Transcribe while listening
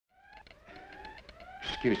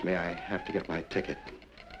Excuse me, I have to get my ticket.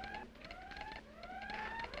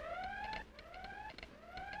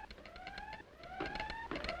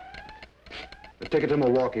 The ticket to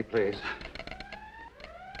Milwaukee, please.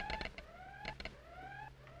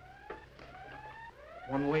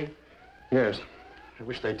 One way? Yes. I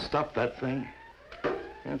wish they'd stop that thing.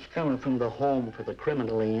 It's coming from the home for the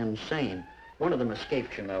criminally insane. One of them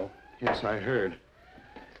escaped, you know. Yes, I heard.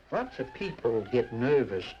 Lots of people get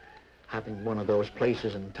nervous having one of those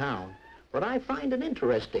places in town, but I find it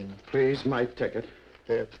interesting. Please, my ticket.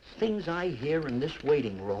 The things I hear in this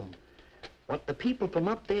waiting room, what the people from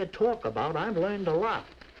up there talk about, I've learned a lot.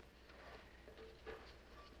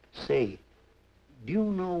 Say, do you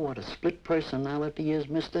know what a split personality is,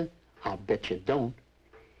 mister? I'll bet you don't.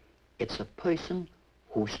 It's a person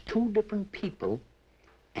who's two different people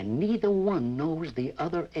and neither one knows the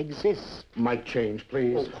other exists. Mic change,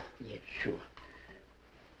 please. Oh, yeah, sure.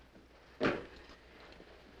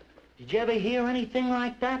 Did you ever hear anything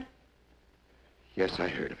like that? Yes, I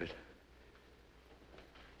heard of it.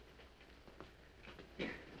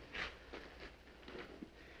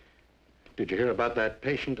 Did you hear about that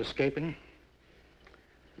patient escaping?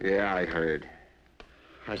 Yeah, I heard.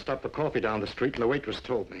 I stopped for coffee down the street and the waitress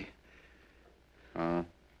told me. I'm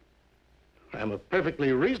a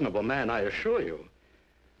perfectly reasonable man, I assure you.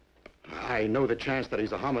 I know the chance that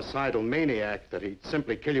he's a homicidal maniac, that he'd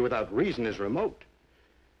simply kill you without reason is remote.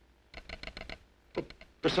 But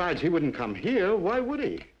besides, he wouldn't come here. Why would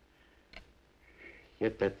he?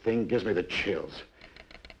 Yet that thing gives me the chills.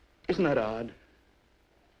 Isn't that odd?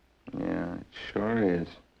 Yeah, it sure is.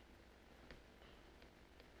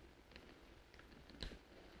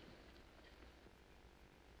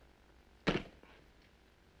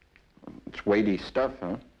 It's weighty stuff,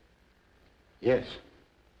 huh? Yes.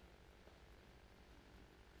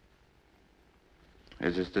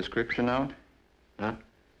 Is his description out? Huh?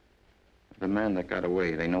 The man that got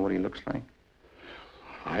away, they know what he looks like?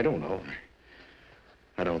 I don't know.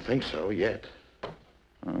 I don't think so yet.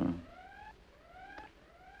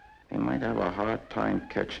 They might have a hard time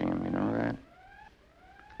catching him, you know that?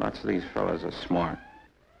 Lots of these fellas are smart.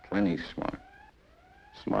 Plenty smart.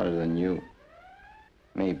 Smarter than you.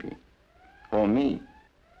 Maybe. Or me.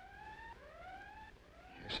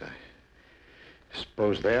 Yes, I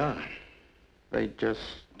suppose they are. They just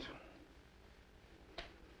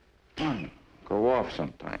go off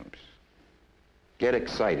sometimes. Get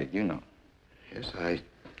excited, you know. Yes, I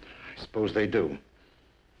suppose they do.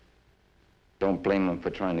 Don't blame them for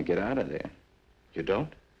trying to get out of there. You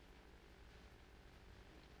don't?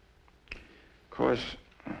 Of course,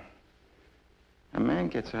 a man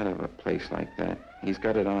gets out of a place like that, he's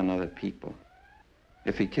got it on other people.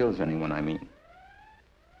 If he kills anyone, I mean.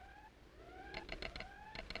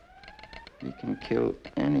 He can kill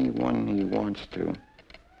anyone he wants to.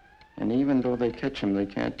 And even though they catch him, they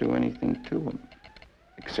can't do anything to him,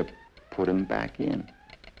 except put him back in.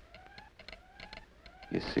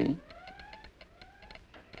 You see?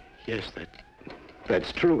 Yes,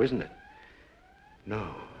 that's true, isn't it?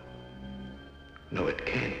 No. No, it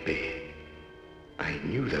can't be. I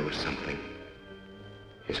knew there was something.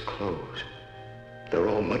 His clothes. They're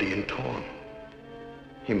all muddy and torn.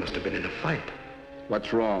 He must have been in a fight.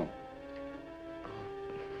 What's wrong?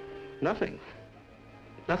 Nothing.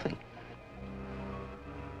 Nothing.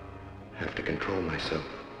 Have to control myself.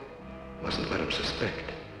 Mustn't let him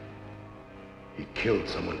suspect. He killed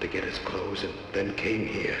someone to get his clothes and then came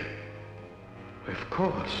here. Of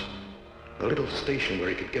course. A little station where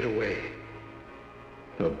he could get away.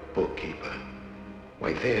 A bookkeeper.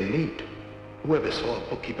 Why, they're neat. Whoever saw a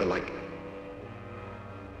bookkeeper like...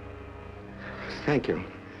 Thank you.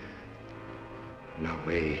 Now,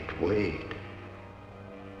 wait.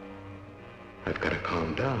 I've got to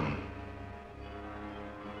calm down.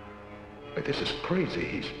 Why, this is crazy.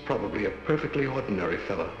 He's probably a perfectly ordinary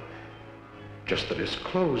fellow. Just that his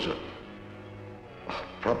clothes are... Oh,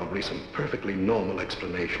 probably some perfectly normal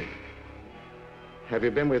explanation. Have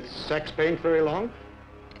you been with Sex Paint very long?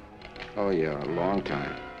 Oh, yeah, a long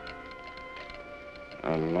time.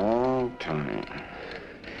 A long time.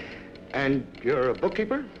 And you're a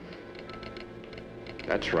bookkeeper?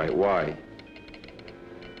 That's right. Why?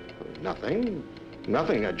 Nothing.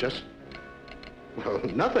 Nothing. Well,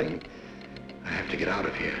 nothing. I have to get out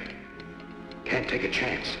of here. Can't take a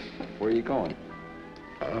chance. Where are you going?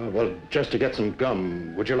 Well, just to get some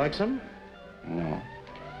gum. Would you like some? No.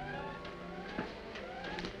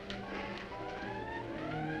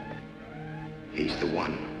 He's the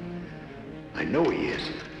one. I know he is.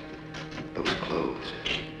 Those clothes.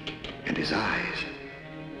 And his eyes.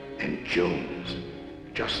 And Jones.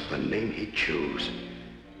 Just the name he'd choose.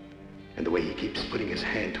 And the way he keeps putting his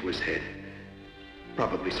hand to his head.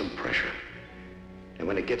 Probably some pressure. And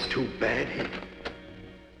when it gets too bad, he...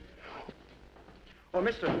 Oh,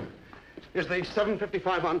 mister, is the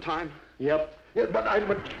 7:55 on time? Yep. Yeah, but...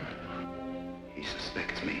 He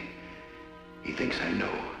suspects me. He thinks I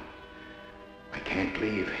know. I can't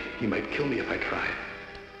leave. He might kill me if I try.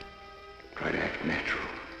 Try to act natural.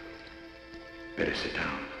 Better sit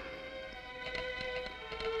down.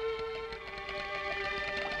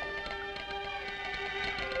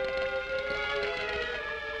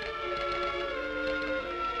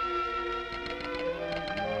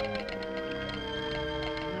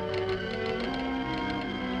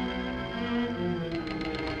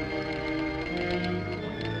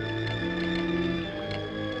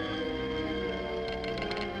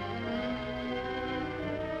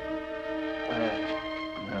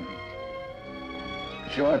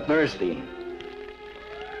 Sure thirsty.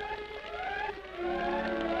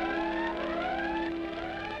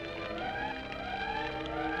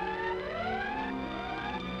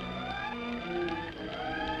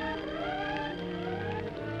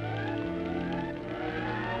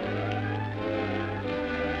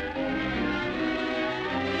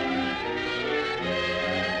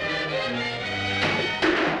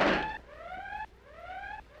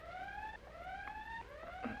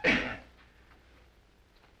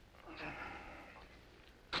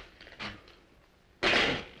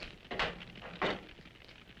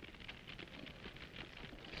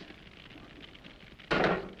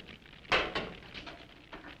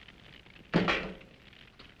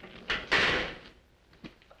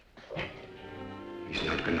 He's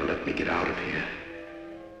not going to let me get out of here.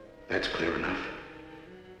 That's clear enough.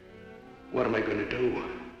 What am I going to do?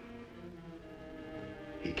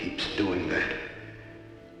 He keeps doing that.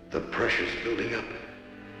 The pressure's building up.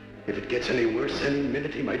 If it gets any worse, any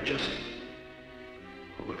minute he might just...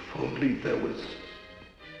 Oh, if only there was...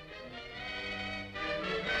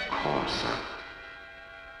 Of course,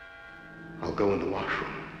 I'll go in the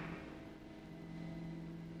washroom.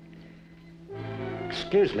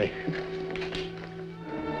 Excuse me.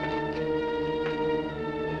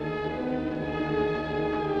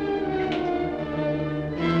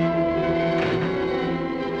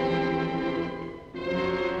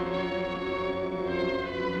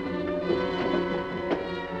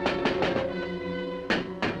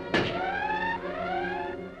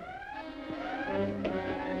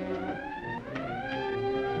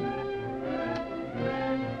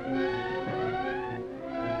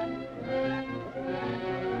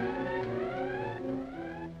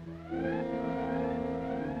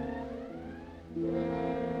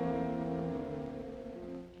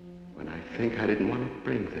 I think I didn't want to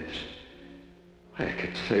bring this. I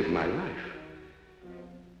could save my life.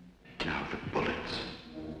 Now the bullets.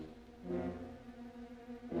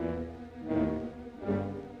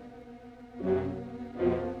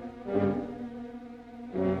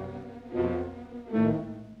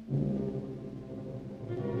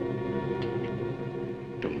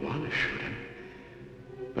 Don't want to shoot him,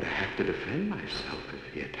 but I have to defend myself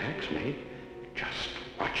if he attacks me. Just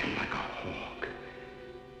watch him like a hawk.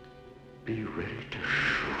 Be ready to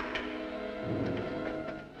shoot.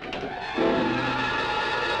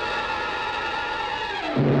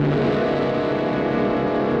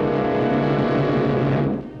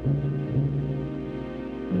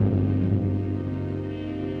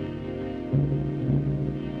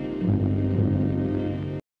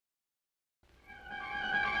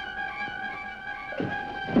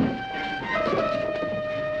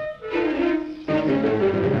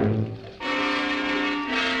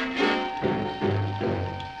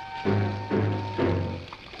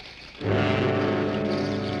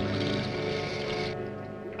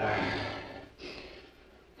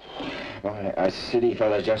 Us city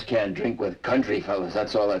fellas just can't drink with country fellas.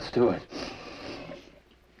 That's all that's to it.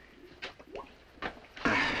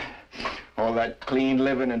 All that clean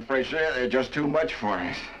living and fresh air, they're just too much for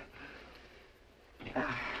us.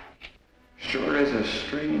 Sure is a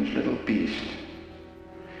strange little beast.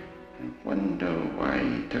 I wonder why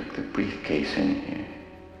he took the briefcase in here.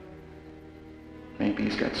 Maybe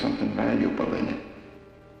he's got something valuable in it.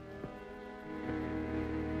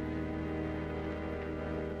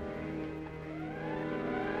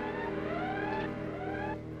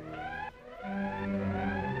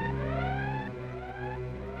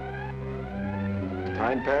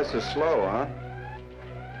 Time passes slow, huh?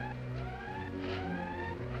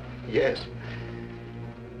 Yes.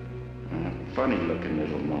 Funny-looking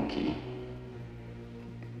little monkey.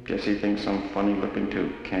 Guess he thinks I'm funny-looking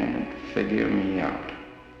too. Can't figure me out.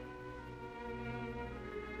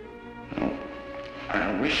 Oh,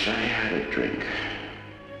 I wish I had a drink.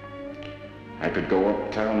 I could go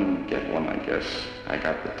uptown and get one, I guess. I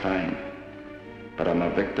got the time. But I'm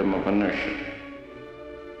a victim of inertia.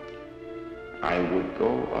 I would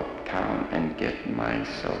go uptown and get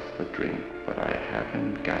myself a drink, but I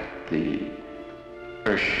haven't got the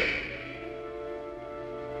inertia.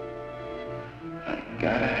 I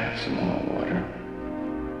gotta have some more water.